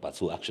counterparts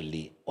who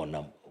actually on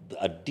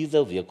a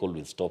diesel vehicle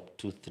will stop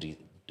 3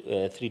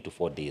 to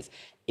 4 days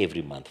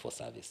every month for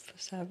service.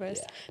 Service.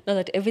 Yeah. Now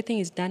that everything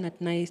is done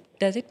at night,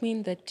 does it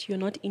mean that you're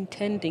not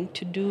intending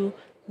to do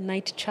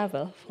night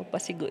travel for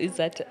Basigo? Is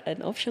that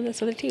an option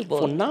that's on the table?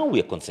 For now, we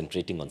are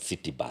concentrating on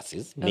city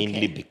buses,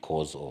 mainly Okay.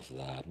 because of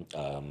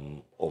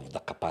the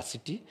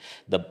capacity.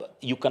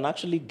 You can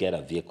actually get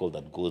a vehicle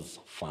that goes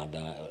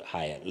farther,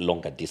 higher,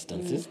 longer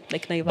distances.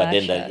 Like But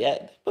then,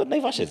 Naivasha. but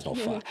Naivasha is not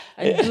far.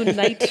 And do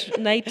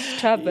night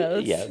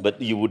travels. Yeah,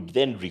 but you would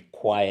then require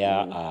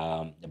require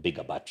a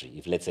bigger battery.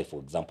 If, let's say, for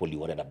example, you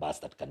wanted a bus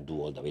that can do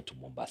all the way to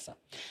Mombasa,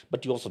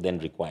 but you also then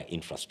require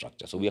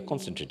infrastructure. So we are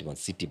concentrating on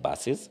city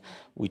buses,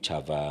 which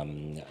have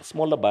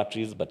smaller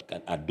batteries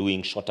but are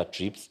doing shorter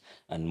trips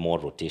and more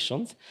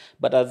rotations.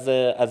 But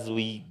as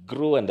we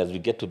grow and as we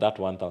get to that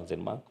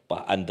 1,000 mark,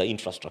 and the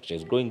infrastructure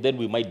is growing, then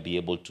we might be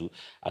able to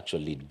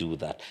actually do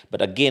that.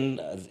 But again,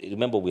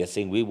 remember, we are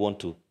saying we want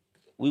to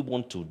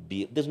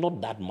be, there's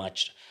not that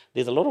much,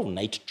 there's a lot of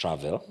night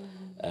travel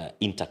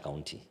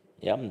inter-county.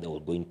 Yeah, they were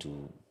going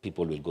to,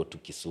 people will go to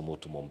Kisumu,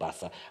 to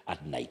Mombasa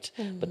at night.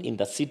 But in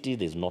the city,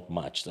 there's not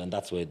much. And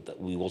that's where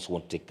we also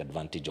want to take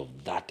advantage of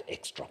that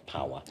extra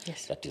power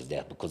Yes. that is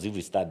there. Because if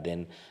we start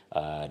then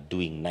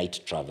doing night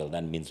travel,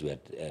 that means we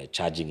are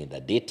charging in the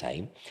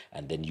daytime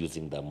and then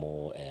using the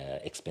more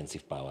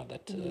expensive power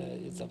that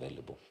is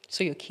available.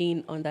 So you're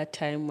keen on that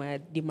time where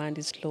demand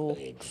is low.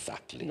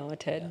 Exactly.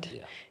 Noted.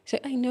 Yeah. So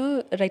I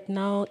know right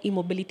now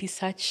e-mobility is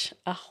such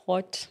a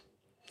hot,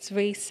 it's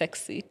very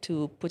sexy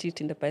to put it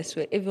in the best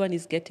way. Everyone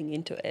is getting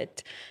into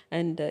it.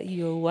 And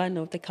you're one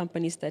of the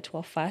companies that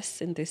were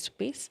first in this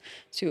space.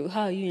 So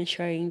how are you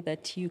ensuring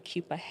that you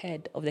keep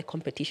ahead of the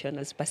competition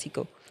as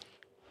Basigo?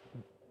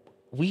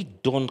 We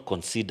don't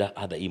consider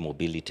other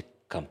e-mobility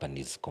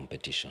companies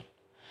competition.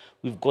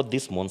 We've got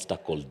this monster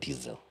called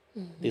diesel.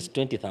 There's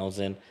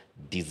 20,000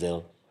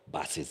 diesel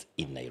buses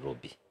in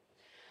Nairobi.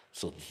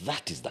 So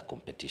that is the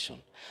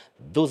competition.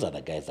 Those are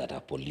the guys that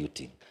are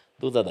polluting.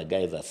 Those are the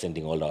guys that are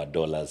sending all our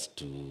dollars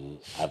to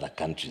other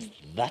countries.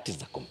 That is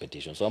the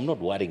competition. So I'm not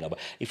worrying about.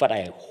 In fact,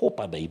 I hope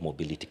other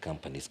e-mobility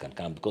companies can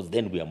come, because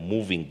then we are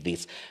moving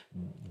this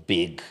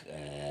big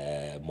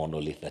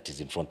monolith that is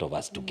in front of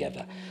us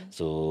together.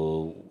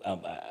 So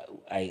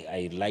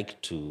I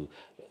like to.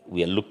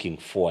 We are looking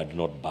forward,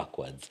 not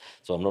backwards.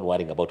 So I'm not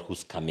worrying about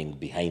who's coming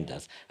behind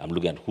us. I'm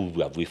looking at who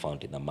have we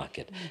found in the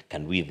market.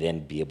 Can we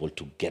then be able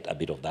to get a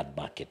bit of that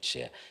market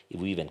share? If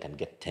we even can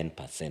get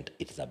 10%,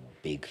 it's a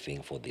big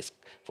thing for this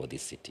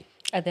city.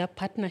 Are there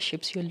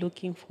partnerships you're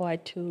looking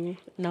forward to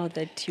now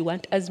that you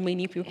want as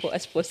many people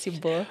as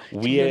possible to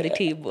be on the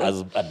table?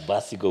 As at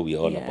Basigo, we are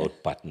all Yeah.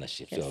 about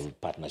partnerships. Yes. We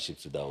have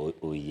partnerships with the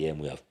OEM.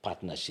 We have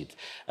partnerships.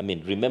 I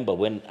mean, remember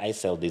when I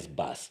sell this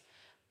bus,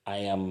 I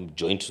am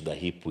joined to the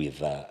hip with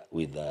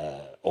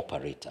the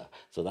operator.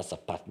 So that's a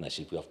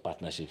partnership. We have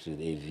partnerships with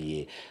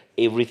AVA.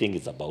 Everything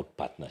is about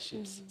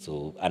partnerships.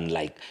 So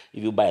unlike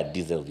if you buy a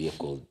diesel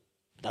vehicle,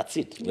 that's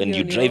it. When You're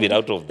you on your drive it own.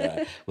 out of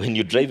the when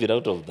you drive it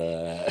out of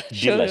the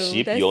Showroom,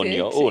 dealership, that's you're on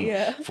your it, own.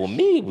 yeah. For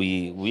me,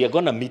 we are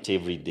gonna meet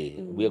every day.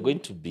 We are going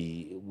to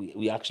be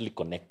we are actually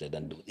connected,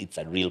 and it's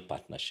a real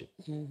partnership.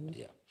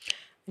 Yeah.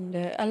 And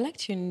I'd like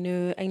to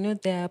know, I know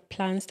there are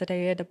plans that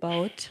I read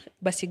about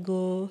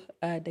Basigo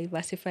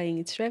diversifying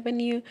its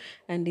revenue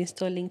and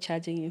installing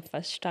charging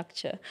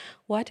infrastructure.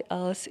 What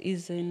else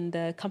is in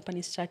the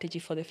company's strategy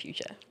for the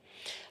future?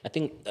 I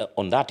think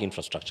on that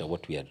infrastructure,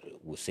 what we're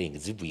saying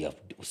is, if we have,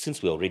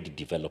 since we're already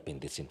developing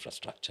this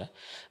infrastructure,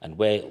 and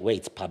where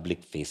it's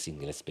public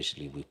facing,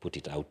 especially we put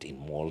it out in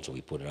malls or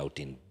we put it out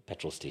in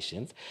petrol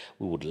stations,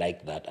 we would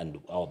like that, and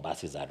our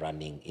buses are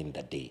running in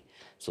the day.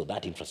 So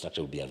that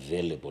infrastructure will be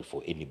available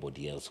for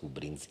anybody else who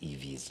brings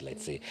EVs.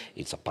 Let's say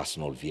it's a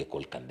personal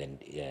vehicle, can then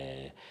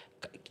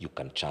you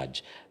can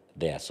charge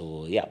there.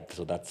 So yeah,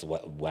 so that's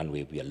one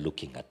way we are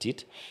looking at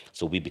it.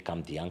 So we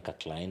become the anchor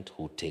client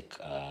who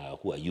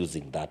are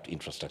using that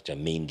infrastructure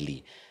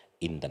mainly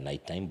in the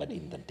nighttime, but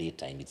in the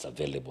daytime it's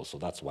available. So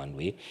that's one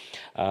way.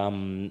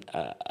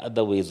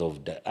 Other ways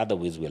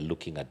we are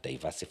looking at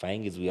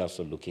diversifying is we are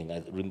also looking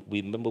at.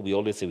 Remember, we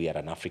always say we are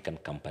an African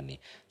company,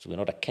 so we're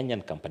not a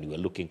Kenyan company.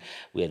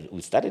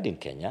 We started in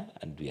Kenya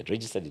and we are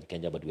registered in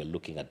Kenya, but we are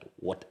looking at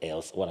what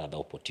other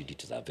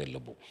opportunities are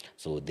available.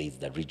 So there's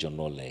the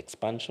regional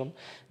expansion.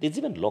 There's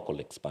even local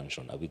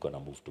expansion. Are we going to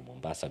move to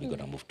Mombasa? Are we going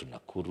to move to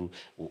Nakuru?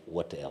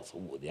 What else?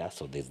 Yeah,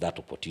 so there's that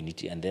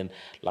opportunity. And then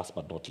last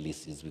but not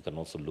least is we can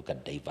also look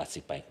at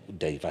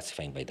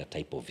diversifying by the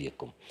type of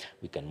vehicle.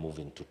 We can move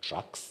into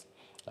trucks.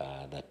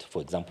 That,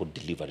 for example,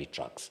 delivery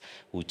trucks,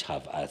 which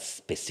have a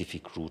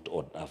specific route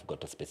or have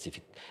got a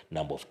specific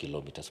number of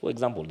kilometers. For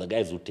example, the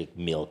guys who take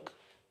milk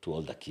to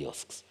all the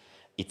kiosks,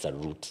 it's a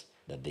route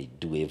that they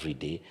do every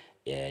day.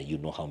 You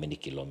know how many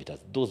kilometers.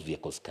 Those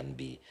vehicles can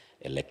be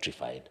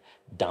electrified.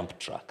 Dump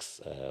trucks,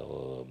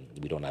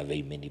 we don't have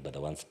very many, but the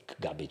ones,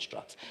 garbage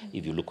trucks.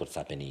 If you look what's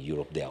happening in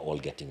Europe, they are all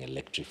getting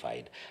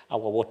electrified. Our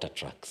water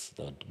trucks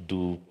that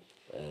do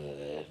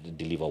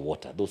deliver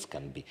water, those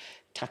can be.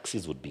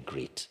 Taxis would be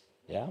great.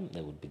 Yeah,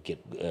 they would be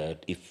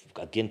if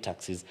again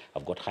taxis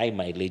have got high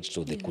mileage,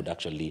 so they could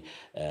actually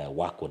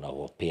work on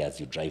our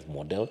pay-as-you-drive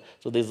model.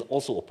 So there's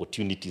also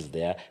opportunities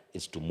there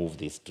is to move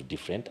this to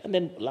different. And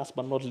then last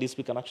but not least,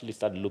 we can actually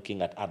start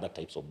looking at other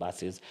types of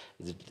buses.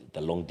 Is it the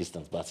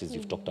long-distance buses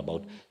you've talked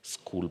about?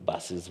 School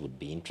buses would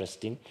be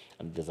interesting,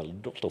 and there's a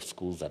lot of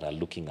schools that are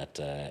looking at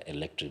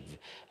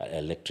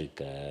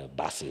electric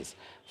buses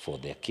for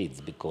their kids,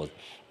 because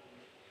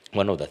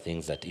one of the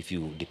things that, if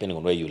you, depending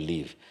on where you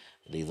live,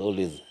 there's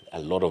always a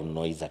lot of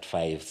noise at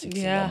 5, 6 in the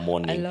Yeah, a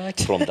morning lot.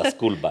 from the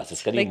school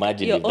buses. Can you Like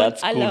imagine your if own that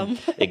school, alarm.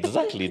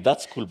 exactly,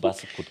 that school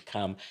bus could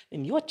come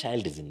and your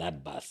child is in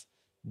that bus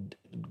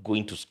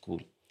going to school.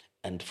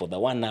 And for the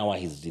 1 hour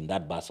he's in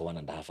that bus,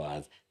 1.5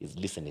 hours, he's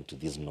listening to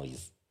this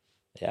noise.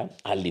 Yeah,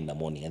 early in the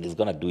morning, and he's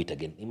gonna do it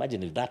again.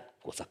 Imagine if that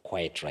was a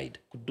quiet ride,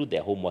 could do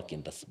their homework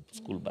in the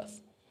school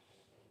bus.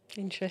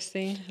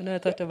 Interesting. I never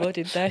thought about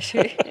it that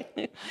way.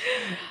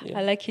 Yeah.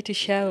 I'd like you to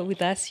share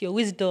with us your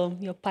wisdom,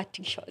 your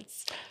parting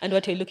shots, and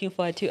what you're looking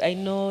forward to. I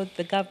know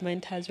the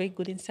government has very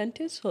good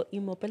incentives for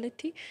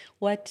e-mobility.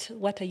 What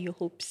are your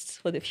hopes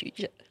for the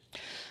future?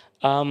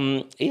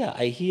 Yeah,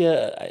 I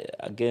hear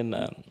again,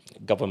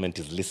 government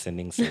is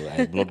listening, so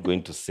I'm not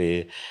going to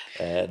say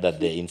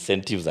that the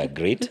incentives are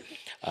great.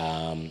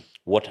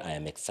 What I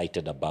am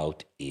excited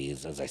about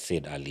is, as I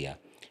said earlier,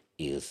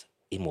 is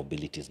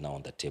e-mobility is now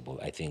on the table.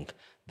 I think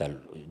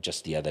that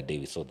just the other day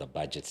we saw the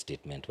budget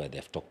statement where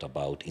they've talked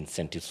about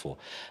incentives for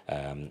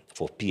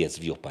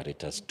PSV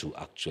operators to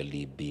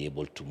actually be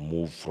able to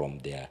move from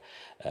their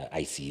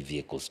ICE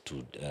vehicles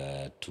to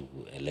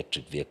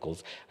electric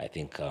vehicles. I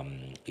think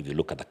if you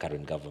look at the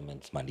current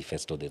government's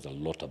manifesto, there's a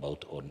lot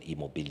about on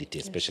e-mobility,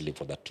 especially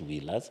for the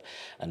two-wheelers.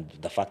 And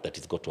the fact that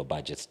it's got to a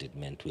budget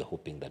statement, we're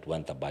hoping that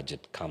when the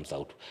budget comes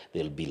out,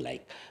 there'll be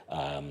like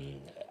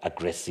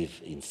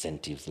aggressive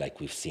incentives like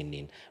we've seen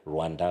in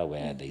Rwanda,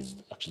 where there's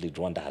actually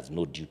Rwanda has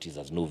no duties,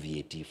 has no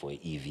VAT for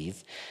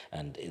EVs,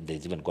 and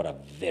there's even got a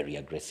very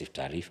aggressive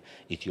tariff.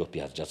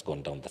 Ethiopia has just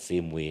gone down the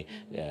same way.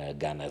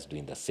 Ghana is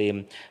doing the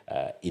same.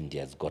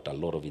 India's got a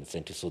lot of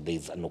incentives, so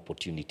there's an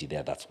opportunity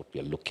there. That's what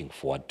we're looking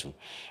forward to.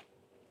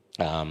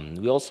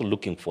 We're also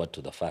looking forward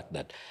to the fact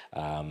that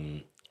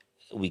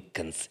we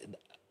can,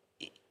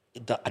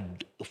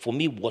 for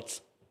me,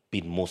 what's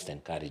been most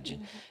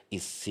encouraging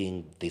is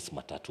seeing these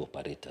matatu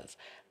operators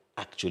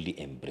actually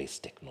embrace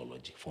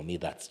technology. For me,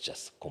 that's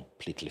just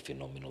completely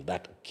phenomenal.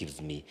 That gives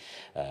me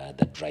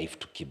the drive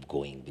to keep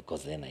going,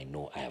 because then I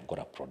know I have got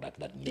a product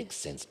that makes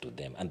sense to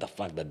them. And the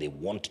fact that they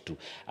want to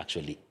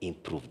actually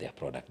improve their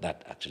product,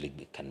 that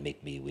actually can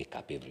make me wake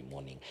up every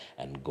morning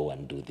and go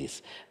and do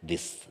this.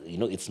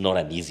 It's not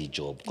an easy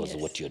job, because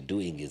what you're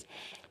doing is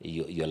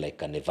you're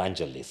like an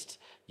evangelist.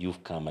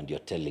 You've come and you're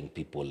telling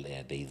people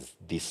there's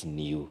this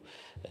new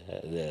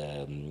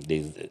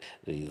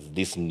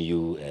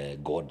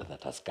God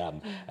that has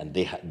come, and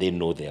they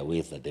know their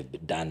ways that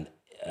they've done,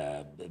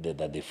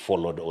 that they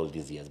followed all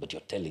these years, but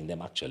you're telling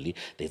them actually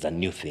there's a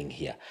new thing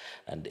here,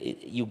 and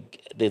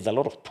there's a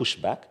lot of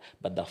pushback,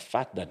 but the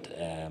fact that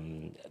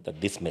that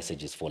this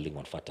message is falling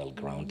on fertile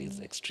ground is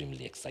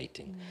extremely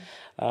exciting.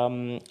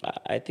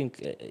 I think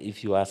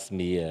if you ask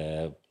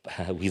me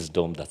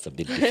wisdom, that's a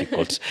bit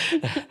difficult.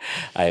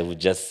 I would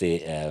just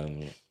say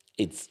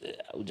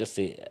I would just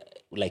say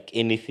like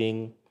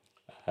anything,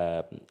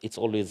 it's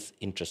always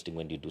interesting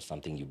when you do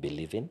something you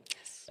believe in,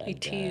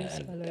 It and is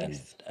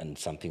always. and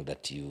something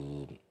that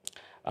you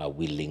are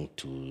willing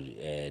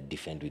to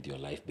defend with your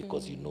life,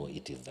 because you know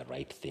it is the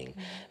right thing.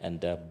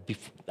 And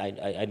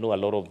I know a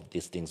lot of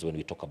these things, when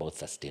we talk about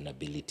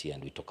sustainability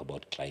and we talk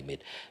about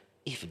climate,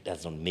 if it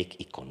doesn't make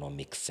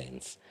economic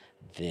sense,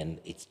 then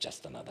it's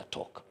just another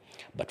talk.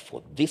 But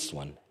for this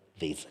one,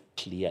 there's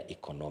clear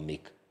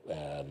economic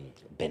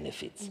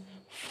benefits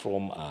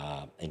from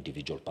an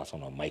individual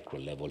person on a micro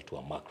level to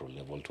a macro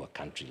level to a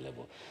country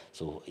level.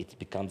 So it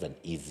becomes an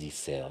easy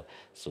sell.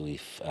 So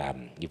if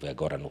I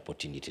got an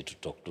opportunity to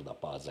talk to the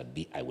powers that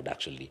be, I would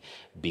actually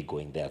be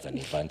going there as an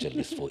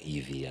evangelist for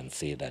EV and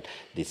say that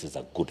this is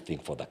a good thing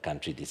for the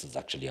country. This is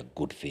actually a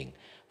good thing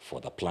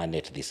for the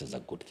planet. This is a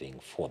good thing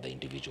for the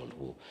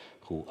individual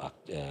who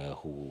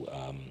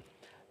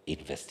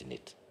invest in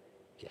it.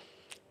 Yeah.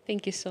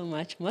 Thank you so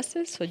much,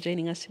 Moses, for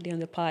joining us today on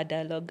the Power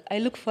Dialogue. I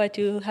look forward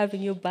to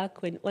having you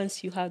back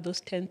once you have those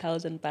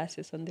 10,000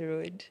 buses on the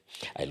road.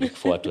 I look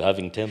forward to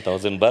having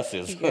 10,000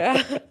 buses.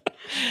 Yeah.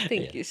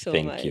 Thank Yeah. you so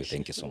Thank you. much.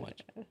 Thank you so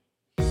much.